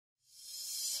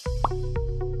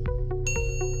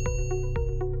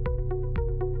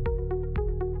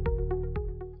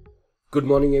Good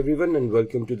morning everyone, and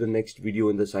welcome to the next video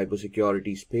in the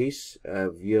cybersecurity space.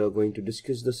 We are going to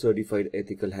discuss the Certified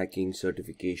Ethical Hacking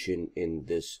certification in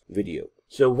this video.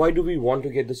 So why do we want to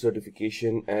get the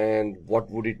certification, and what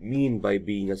would it mean by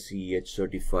being a CEH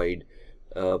certified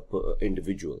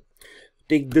individual?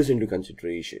 Take this into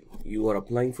consideration. You are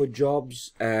applying for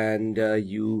jobs, and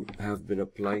you have been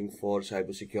applying for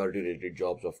cybersecurity related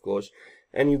jobs, of course,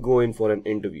 and you go in for an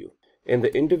interview. In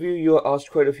the interview, you are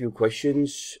asked quite a few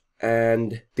questions,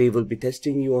 and they will be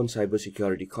testing you on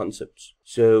cybersecurity concepts.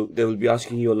 So they will be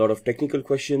asking you a lot of technical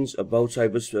questions about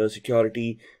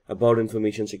cybersecurity, about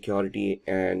information security,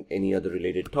 and any other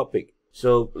related topic.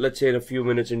 So let's say in a few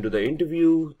minutes into the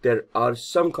interview, there are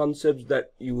some concepts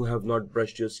that you have not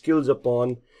brushed your skills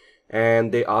upon,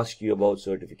 and they ask you about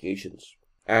certifications.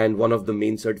 And one of the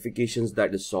main certifications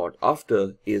that is sought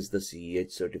after is the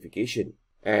CEH certification.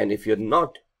 And if you're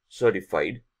not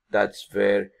certified, that's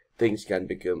where things can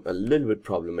become a little bit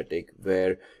problematic,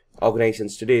 where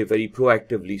organizations today very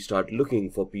proactively start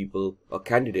looking for people or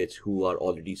candidates who are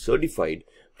already certified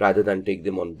rather than take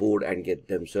them on board and get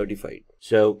them certified.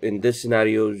 So in this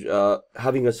scenario,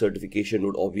 having a certification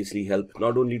would obviously help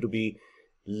not only to be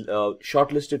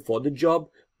shortlisted for the job,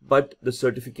 but the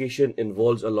certification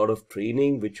involves a lot of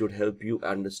training which would help you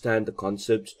understand the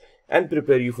concepts and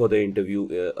prepare you for the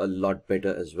interview a lot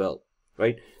better as well,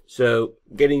 right? So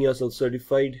getting yourself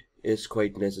certified is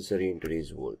quite necessary in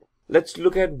today's world. Let's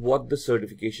look at what the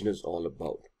certification is all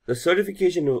about. The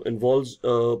certification involves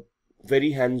a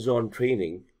very hands-on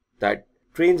training that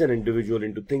trains an individual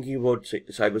into thinking about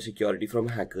cybersecurity from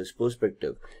a hacker's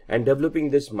perspective. And developing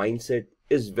this mindset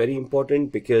is very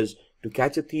important, because to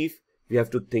catch a thief, we have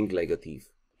to think like a thief.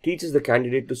 Teaches the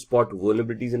candidate to spot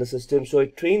vulnerabilities in a system, so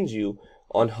it trains you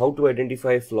on how to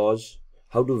identify flaws,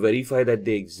 how to verify that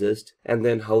they exist, and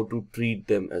then how to treat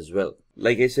them as well.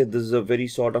 Like I said, this is a very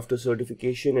sought after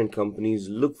certification, and companies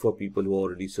look for people who are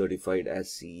already certified as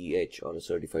CEH, or a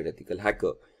certified ethical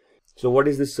hacker. So what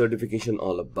is this certification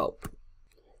all about?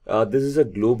 This is a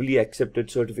globally accepted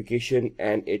certification,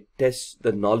 and it tests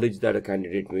the knowledge that a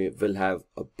candidate will have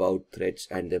about threats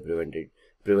and their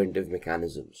preventive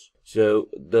mechanisms. So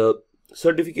the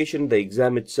certification, the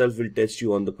exam itself, will test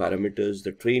you on the parameters.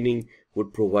 The training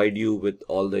would provide you with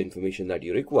all the information that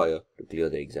you require to clear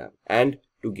the exam and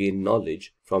to gain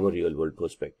knowledge from a real world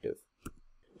perspective.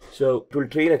 So it will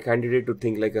train a candidate to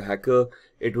think like a hacker.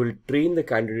 It will train the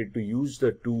candidate to use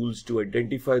the tools to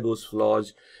identify those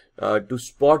flaws, to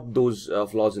spot those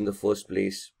flaws in the first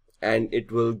place. And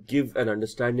it will give an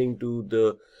understanding to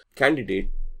the candidate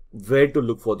where to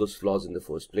look for those flaws in the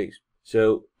first place.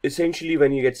 So essentially,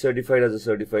 when you get certified as a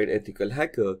certified ethical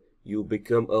hacker, you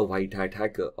become a white hat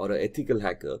hacker or an ethical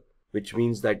hacker, which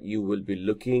means that you will be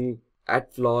looking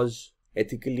at flaws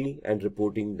ethically and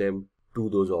reporting them to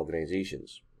those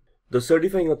organizations. The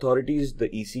certifying authority is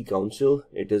the EC Council.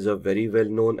 It is a very well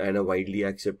known and a widely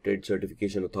accepted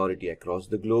certification authority across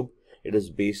the globe. It is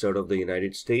based out of the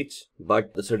United States,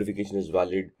 but the certification is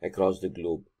valid across the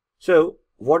globe. So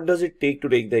what does it take to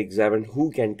take the exam, and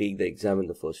who can take the exam in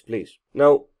the first place?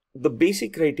 Now, the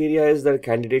basic criteria is that a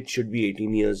candidate should be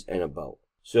 18 years and above.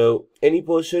 So any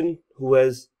person who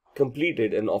has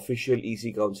completed an official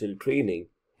EC Council training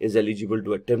is eligible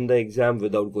to attempt the exam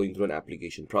without going through an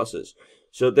application process.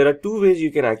 So there are two ways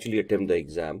you can actually attempt the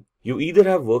exam. You either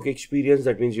have work experience,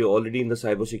 that means you're already in the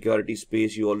cybersecurity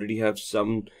space, you already have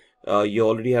some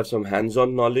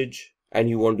hands-on knowledge, and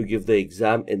you want to give the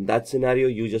exam. In that scenario,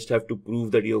 you just have to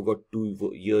prove that you've got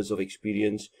 2 years of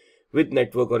experience with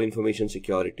network or information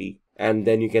security, and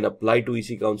then you can apply to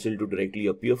EC Council to directly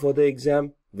appear for the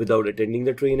exam without attending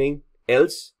the training.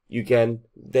 Else, you can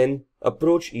then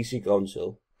approach EC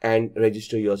Council and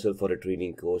register yourself for a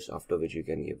training course, after which you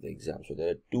can give the exam. So there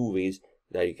are two ways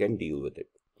that you can deal with it.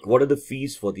 What are the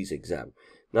fees for these exams?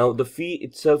 Now, the fee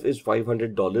itself is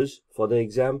 $500 for the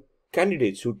exam.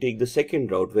 Candidates who take the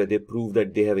second route, where they prove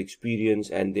that they have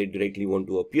experience and they directly want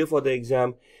to appear for the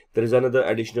exam, there is another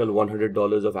additional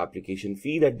 $100 of application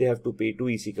fee that they have to pay to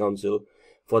EC Council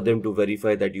for them to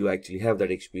verify that you actually have that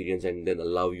experience and then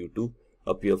allow you to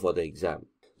appear for the exam.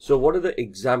 So what are the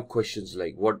exam questions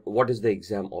like? What is the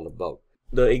exam all about?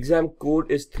 The exam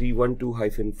code is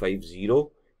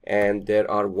 312-50, and there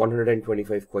are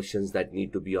 125 questions that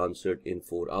need to be answered in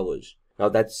 4 hours. Now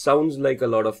that sounds like a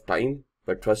lot of time,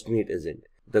 but trust me, it isn't.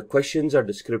 The questions are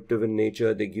descriptive in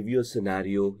nature. They give you a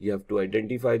scenario. You have to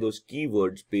identify those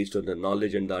keywords based on the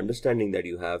knowledge and the understanding that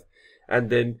you have,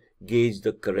 and then gauge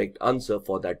the correct answer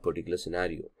for that particular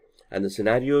scenario. And the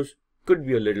scenarios could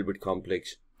be a little bit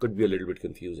complex, could be a little bit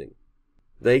confusing.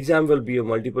 The exam will be a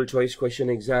multiple choice question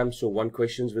exam, so one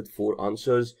question with 4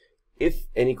 answers. If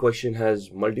any question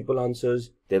has multiple answers,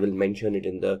 they will mention it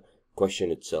in the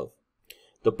question itself.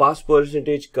 The pass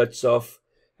percentage cuts off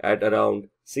at around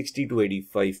 60 to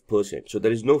 85%. So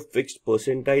there is no fixed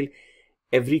percentile.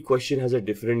 Every question has a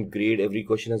different grade, every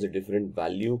question has a different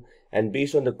value, and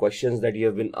based on the questions that you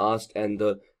have been asked and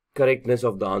the correctness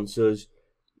of the answers,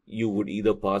 you would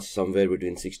either pass somewhere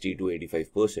between 60 to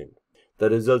 85%. The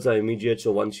results are immediate,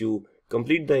 so once you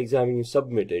complete the exam and you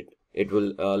submit it, it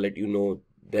will let you know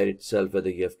there itself whether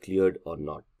you have cleared or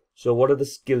not. So what are the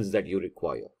skills that you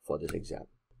require for this exam?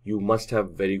 You must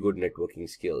have very good networking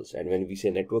skills, and when we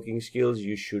say networking skills,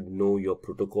 you should know your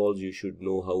protocols, you should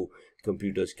know how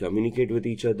computers communicate with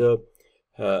each other,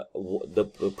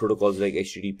 the protocols like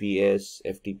HTTPS,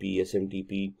 FTP,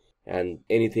 SMTP, and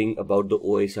anything about the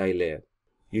OSI layer.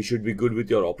 You should be good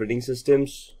with your operating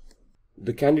systems.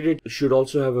 The candidate should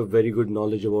also have a very good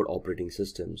knowledge about operating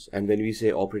systems, and when we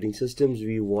say operating systems,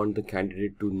 we want the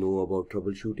candidate to know about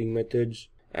troubleshooting methods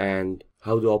and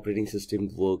how the operating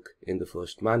systems work in the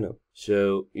first manner.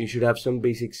 So you should have some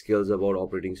basic skills about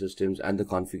operating systems and the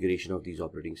configuration of these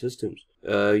operating systems.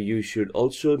 You should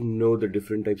also know the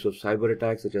different types of cyber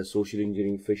attacks such as social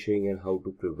engineering, phishing, and how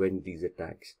to prevent these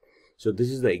attacks. So this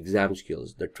is the exam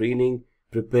skills. The training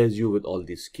prepares you with all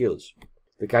these skills.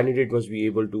 The candidate must be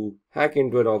able to hack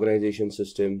into an organization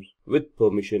system with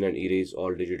permission and erase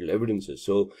all digital evidences.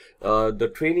 So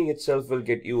the training itself will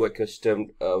get you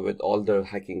accustomed with all the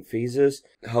hacking phases,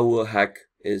 how a hack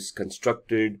is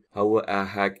constructed, how a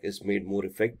hack is made more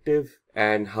effective,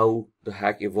 and how the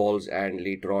hack evolves, and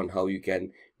later on how you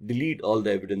can delete all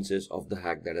the evidences of the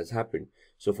hack that has happened.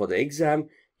 So for the exam,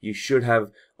 you should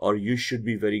have, or you should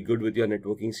be very good with your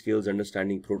networking skills,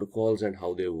 understanding protocols and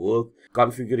how they work,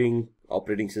 configuring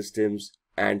operating systems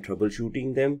and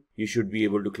troubleshooting them. You should be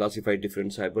able to classify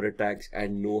different cyber attacks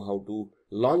and know how to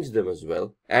launch them as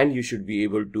well. And you should be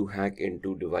able to hack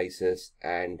into devices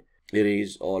and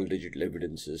erase all digital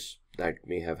evidences that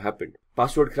may have happened.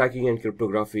 Password cracking and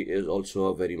cryptography is also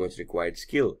a very much required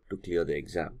skill to clear the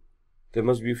exam. There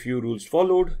must be a few rules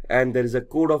followed, and there is a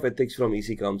code of ethics from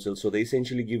EC Council. So they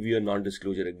essentially give you a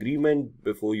non-disclosure agreement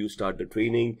before you start the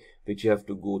training, which you have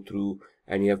to go through,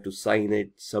 and you have to sign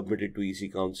it, submit it to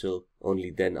EC Council. Only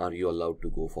then are you allowed to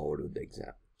go forward with the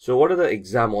exam. So what are the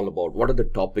exam all about? What are the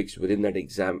topics within that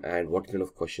exam, and what kind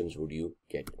of questions would you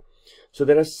get? So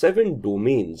there are 7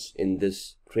 domains in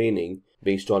this training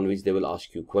based on which they will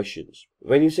ask you questions.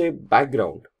 When you say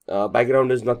background,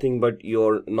 background is nothing but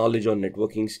your knowledge on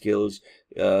networking skills,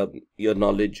 your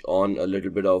knowledge on a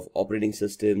little bit of operating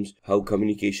systems, how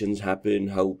communications happen,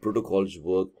 how protocols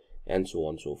work, and so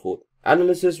on and so forth.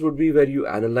 Analysis would be where you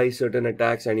analyze certain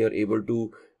attacks and you're able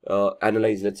to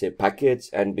analyze, let's say, packets,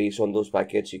 and based on those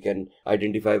packets, you can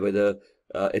identify whether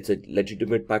it's a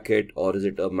legitimate packet or is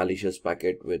it a malicious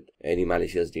packet with any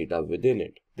malicious data within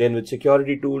it. Then with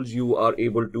security tools, you are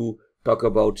able to talk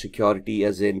about security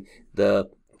as in the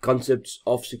concepts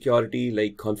of security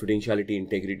like confidentiality,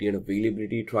 integrity, and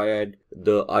availability triad,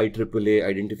 the IEEE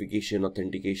identification,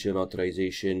 authentication,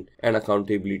 authorization, and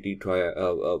accountability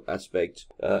aspects,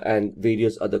 and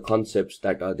various other concepts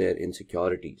that are there in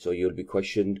security. So you'll be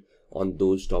questioned on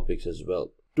those topics as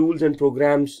well. Tools and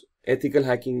programs. Ethical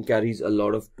hacking carries a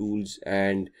lot of tools,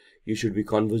 and you should be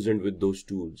conversant with those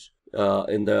tools.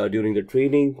 During the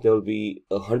training, there will be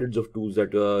hundreds of tools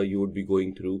that you would be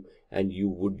going through, and you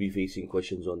would be facing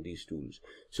questions on these tools.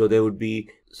 So there would be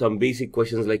some basic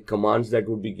questions like commands that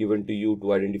would be given to you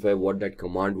to identify what that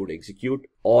command would execute,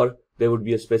 or there would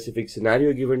be a specific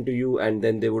scenario given to you, and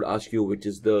then they would ask you which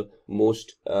is the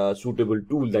most suitable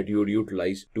tool that you would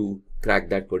utilize to crack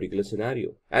that particular scenario.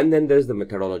 And then there's the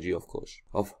methodology, of course,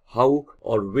 of how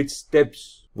or which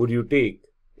steps would you take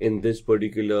in this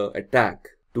particular attack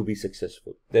to be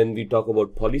successful. Then we talk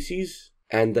about policies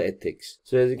and the ethics.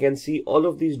 So as you can see, all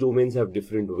of these domains have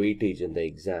different weightage in the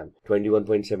exam.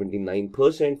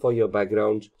 21.79% for your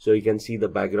backgrounds. So you can see the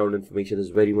background information is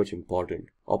very much important.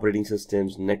 Operating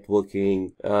systems,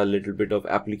 networking, a little bit of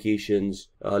applications,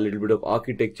 a little bit of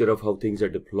architecture of how things are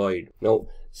deployed. Now,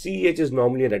 CEH is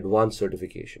normally an advanced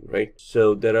certification, right?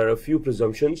 So there are a few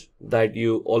presumptions that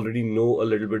you already know a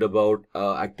little bit about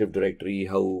Active Directory,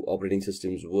 how operating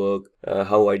systems work,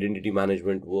 how identity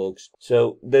management works.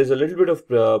 So there's a little bit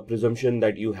of presumption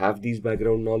that you have these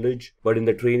background knowledge, but in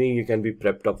the training you can be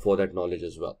prepped up for that knowledge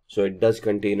as well. So it does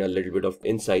contain a little bit of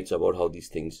insights about how these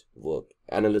things work.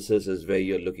 Analysis is where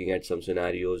you're looking at some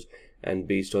scenarios, and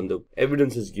based on the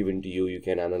evidence is given to you, you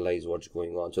can analyze what's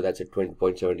going on. So that's at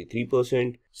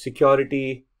 20.73%.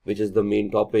 Security which is the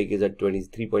main topic, is at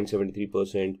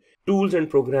 23.73%. Tools and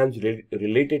programs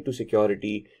related to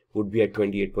security would be at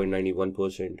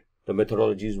 28.91%. The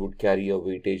methodologies would carry a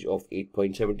weightage of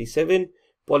 8.77,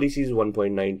 policies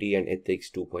 1.90, and ethics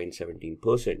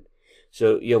 2.17%.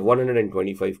 So you have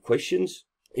 125 questions.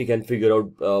 You can figure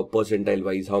out percentile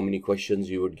wise how many questions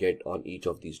you would get on each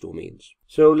of these domains.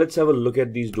 So let's have a look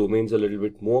at these domains a little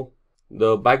bit more.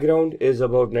 The background is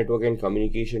about network and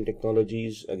communication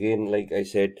technologies. Again, like I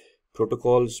said,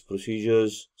 protocols,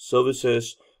 procedures,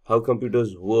 services, how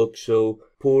computers work, so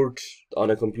ports on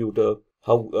a computer,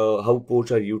 how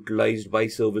ports are utilized by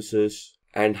services,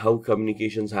 and how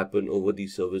communications happen over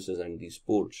these services and these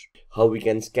ports. How we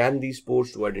can scan these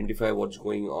ports to identify what's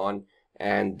going on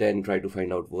and then try to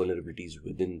find out vulnerabilities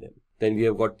within them. Then we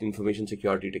have got information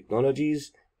security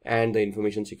technologies and the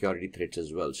information security threats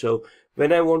as well. So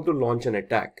when I want to launch an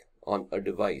attack on a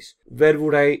device, where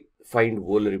would I find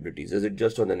vulnerabilities? Is it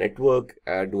just on the network?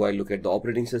 Do I look at the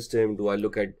operating system? Do I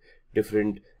look at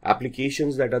different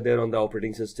applications that are there on the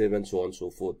operating system, and so on and so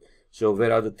forth? So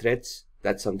where are the threats?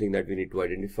 That's something that we need to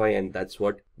identify, and that's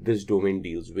what this domain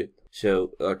deals with.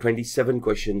 So 27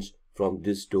 questions from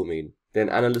this domain. Then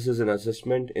analysis and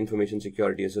assessment, information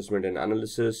security assessment and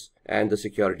analysis, and the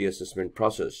security assessment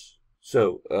process.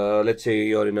 So let's say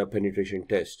you're in a penetration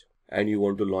test and you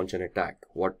want to launch an attack.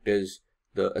 What is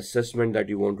the assessment that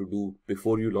you want to do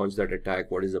before you launch that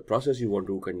attack? What is the process you want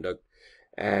to conduct?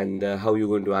 And how you're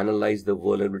going to analyze the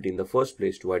vulnerability in the first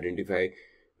place to identify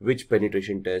which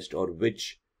penetration test or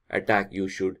which attack you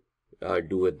should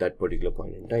do at that particular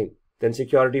point in time. Then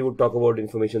security would talk about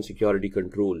information security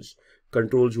controls.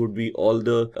 Controls would be all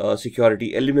the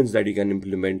security elements that you can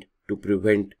implement to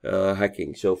prevent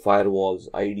hacking. So firewalls,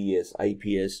 IDS,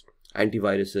 IPS,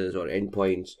 antiviruses or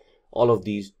endpoints, all of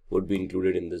these would be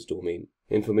included in this domain.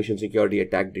 Information security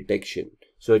attack detection.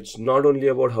 So it's not only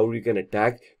about how you can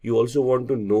attack, you also want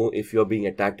to know if you're being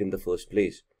attacked in the first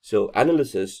place. So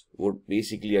analysis would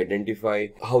basically identify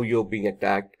how you're being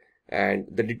attacked, and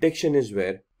the detection is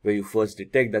where you first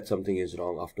detect that something is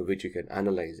wrong, after which you can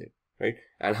analyze it, right?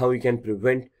 And how you can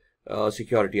prevent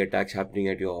security attacks happening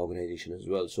at your organization as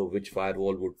well. So which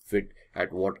firewall would fit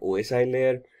at what OSI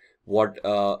layer, what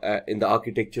in the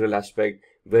architectural aspect,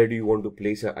 where do you want to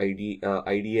place an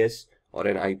IDS or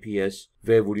an IPS,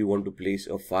 where would you want to place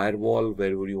a firewall,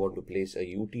 where would you want to place a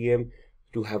UTM,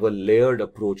 to have a layered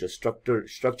approach, a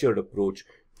structured approach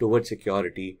towards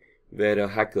security, where a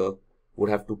hacker would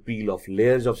have to peel off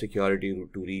layers of security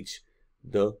to reach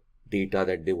the data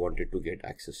that they wanted to get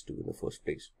access to in the first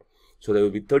place. So there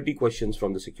will be 30 questions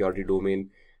from the security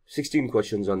domain, 16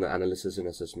 questions on the analysis and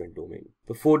assessment domain.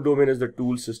 The fourth domain is the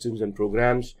tools, systems and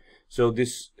programs. So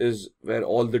this is where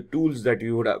all the tools that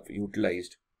you would have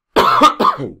utilized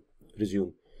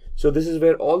resume. So this is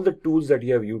where all the tools that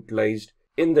you have utilized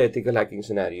in the ethical hacking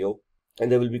scenario,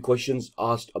 and there will be questions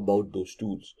asked about those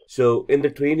tools. So in the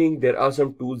training, there are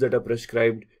some tools that are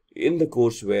prescribed in the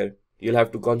course where you'll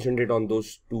have to concentrate on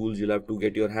those tools. You'll have to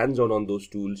get your hands on those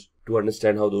tools to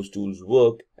understand how those tools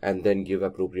work and then give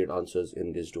appropriate answers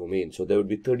in this domain. So there would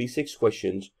be 36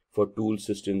 questions for tools,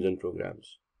 systems and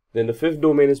programs. Then the fifth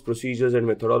domain is procedures and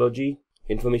methodology.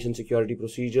 Information security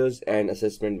procedures and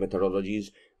assessment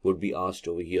methodologies would be asked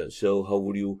over here. So how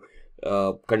would you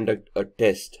conduct a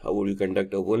test? How would you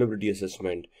conduct a vulnerability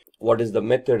assessment? What is the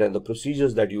method and the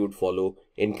procedures that you would follow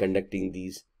in conducting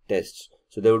these tests?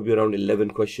 So there would be around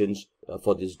 11 questions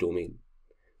for this domain.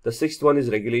 The sixth one is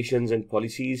regulations and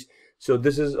policies. So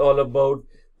this is all about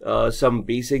some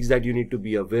basics that you need to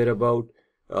be aware about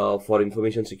for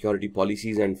information security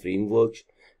policies and frameworks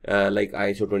like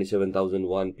ISO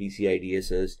 27001, PCI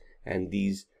DSS, and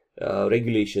these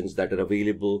regulations that are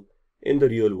available in the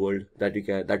real world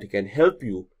that can help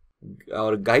you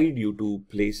or guide you to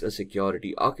place a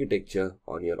security architecture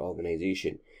on your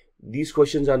organization. These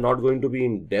questions are not going to be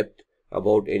in depth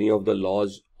about any of the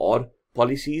laws or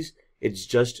policies. It's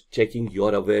just checking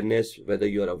your awareness, whether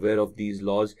you're aware of these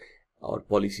laws or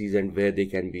policies and where they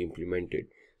can be implemented.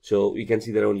 So you can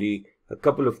see there are only a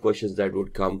couple of questions that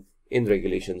would come in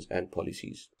regulations and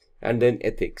policies. And then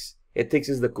ethics. Ethics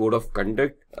is the code of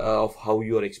conduct of how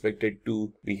you are expected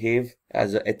to behave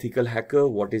as an ethical hacker,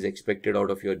 what is expected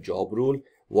out of your job role,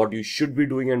 what you should be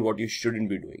doing and what you shouldn't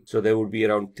be doing. So there would be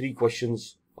around 3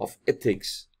 questions of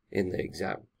ethics in the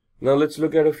exam. Now let's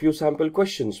look at a few sample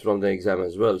questions from the exam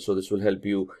as well. So this will help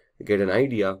you get an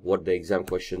idea what the exam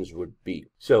questions would be.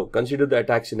 So consider the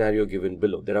attack scenario given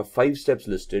below. There are 5 steps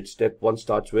listed. Step 1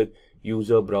 starts with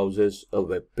user browses a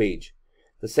web page.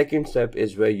 The second step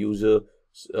is where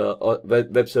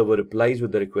web server replies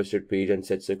with the requested page and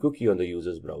sets a cookie on the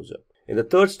user's browser. In the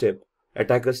third step,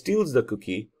 Attacker steals the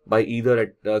cookie by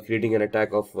either creating an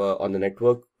attack on the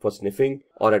network for sniffing,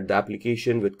 or at the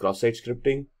application with cross-site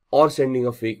scripting, or sending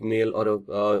a fake mail,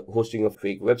 or hosting a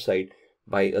fake website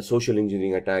by a social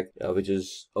engineering attack, which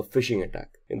is a phishing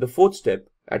attack. In the fourth step,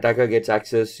 attacker gets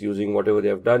access using whatever they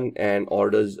have done and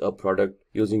orders a product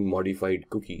using modified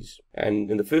cookies.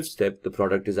 And in the fifth step, the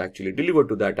product is actually delivered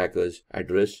to the attacker's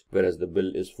address, whereas the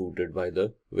bill is footed by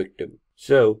the victim.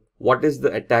 So what is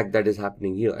the attack that is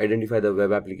happening here? Identify the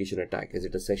web application attack. Is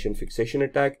it a session fixation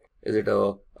attack? Is it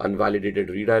a unvalidated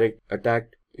redirect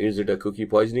attack? Is it a cookie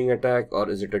poisoning attack, or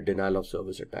is it a denial of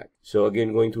service attack? So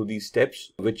again, going through these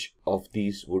steps, which of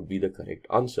these would be the correct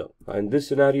answer? In this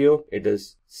scenario, it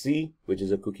is C, which is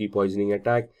a cookie poisoning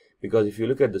attack, because if you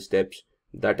look at the steps,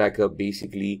 the attacker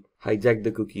basically hijacked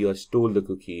the cookie or stole the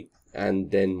cookie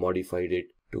and then modified it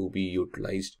to be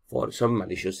utilized for some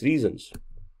malicious reasons.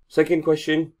 Second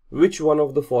question, which one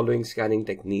of the following scanning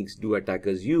techniques do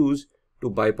attackers use to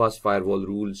bypass firewall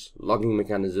rules, logging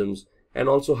mechanisms, and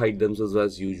also hide themselves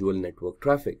as usual network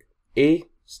traffic? A.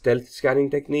 Stealth scanning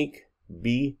technique,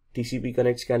 B. TCP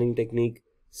connect scanning technique,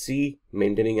 C.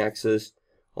 Maintaining access,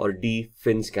 or D.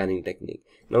 FIN scanning technique.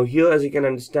 Now here, as you can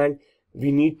understand,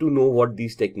 we need to know what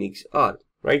these techniques are,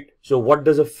 right? So what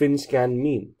does a FIN scan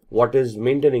mean? What is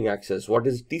maintaining access? What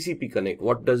is TCP connect?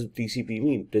 What does TCP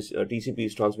mean? TCP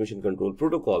is transmission control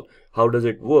protocol. How does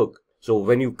it work? So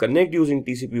when you connect using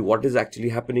TCP, what is actually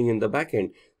happening in the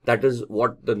backend? That is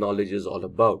what the knowledge is all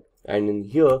about. And in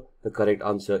here, the correct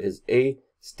answer is A,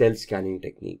 stealth scanning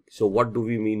technique. So what do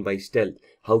we mean by stealth?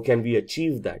 How can we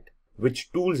achieve that?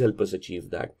 Which tools help us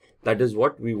achieve that? That is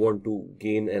what we want to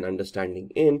gain an understanding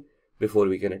in before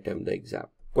we can attempt the exam.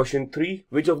 Question 3.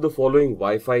 Which of the following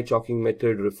Wi-Fi chalking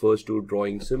method refers to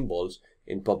drawing symbols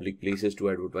in public places to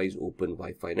advertise open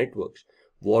Wi-Fi networks?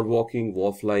 War walking,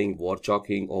 war flying, war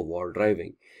chalking, or war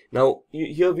driving? Now,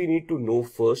 here we need to know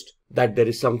first that there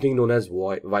is something known as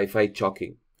Wi-Fi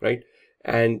chalking, right?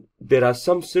 And there are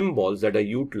some symbols that are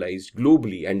utilized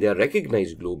globally, and they are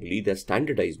recognized globally. They're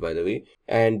standardized, by the way.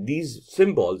 And these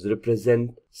symbols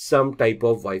represent some type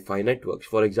of Wi-Fi networks.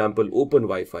 For example, open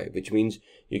Wi-Fi, which means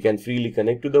you can freely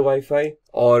connect to the Wi-Fi,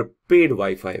 or paid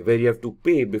Wi-Fi, where you have to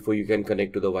pay before you can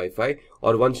connect to the Wi-Fi,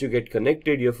 or once you get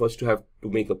connected, you're first to have to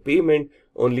make a payment,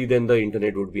 only then the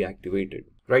internet would be activated,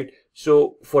 right?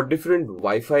 So for different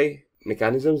Wi-Fi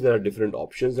mechanisms, there are different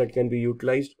options that can be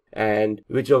utilized, and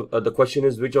the question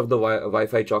is which of the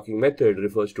Wi-Fi chalking method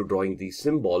refers to drawing these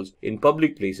symbols in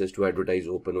public places to advertise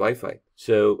open Wi-Fi.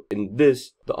 So in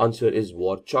this, the answer is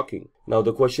war chalking. Now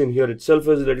the question here itself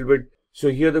is a little bit,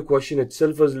 the question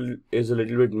itself is a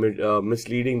little bit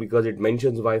misleading, because it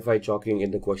mentions Wi-Fi chalking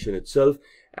in the question itself,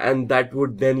 and that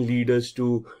would then lead us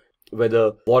to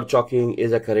whether war chalking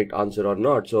is a correct answer or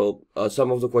not. So some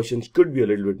of the questions could be a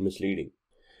little bit misleading.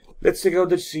 Let's check out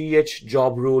the CEH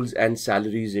job roles and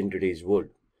salaries in today's world.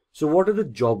 So what are the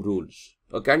job roles?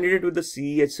 A candidate with the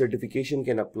CEH certification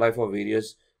can apply for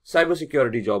various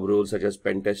cybersecurity job roles such as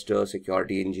pen tester,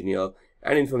 security engineer,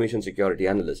 and information security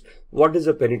analyst. What is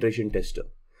a penetration tester?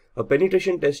 A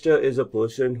penetration tester is a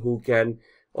person who can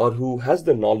or who has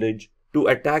the knowledge to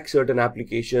attack certain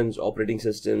applications, operating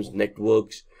systems,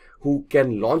 networks, who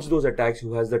can launch those attacks,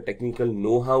 who has the technical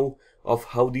know-how of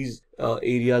how these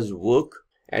areas work,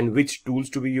 and which tools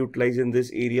to be utilized in these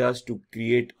areas to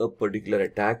create a particular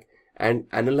attack, and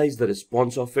analyze the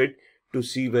response of it to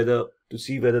see whether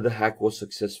the hack was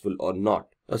successful or not.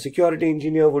 A security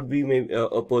engineer would be maybe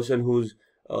a person who's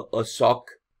a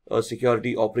SOC, a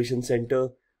security operations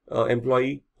center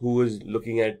employee, who is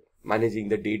looking at managing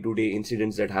the day-to-day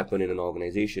incidents that happen in an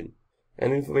organization.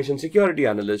 An information security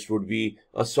analyst would be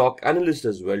a SOC analyst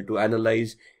as well, to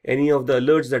analyze any of the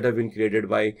alerts that have been created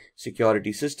by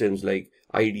security systems like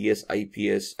IDS,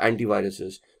 IPS,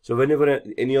 antiviruses. So whenever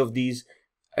any of these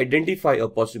identify a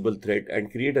possible threat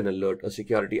and create an alert, a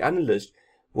security analyst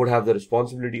would have the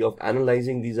responsibility of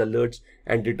analyzing these alerts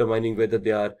and determining whether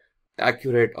they are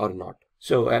accurate or not.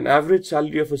 So an average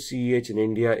salary of a CEH in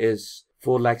India is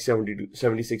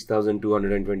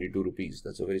 4,76,222 rupees.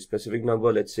 That's a very specific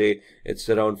number. Let's say it's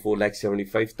around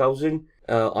 4,75,000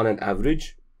 on an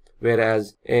average.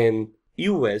 Whereas in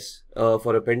US,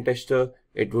 for a pen tester,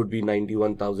 it would be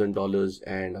 $91,000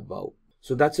 and above.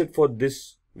 So that's it for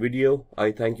this video.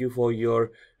 I thank you for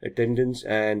your attendance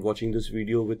and watching this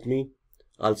video with me.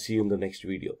 I'll see you in the next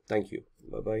video. Thank you.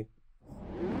 Bye-bye.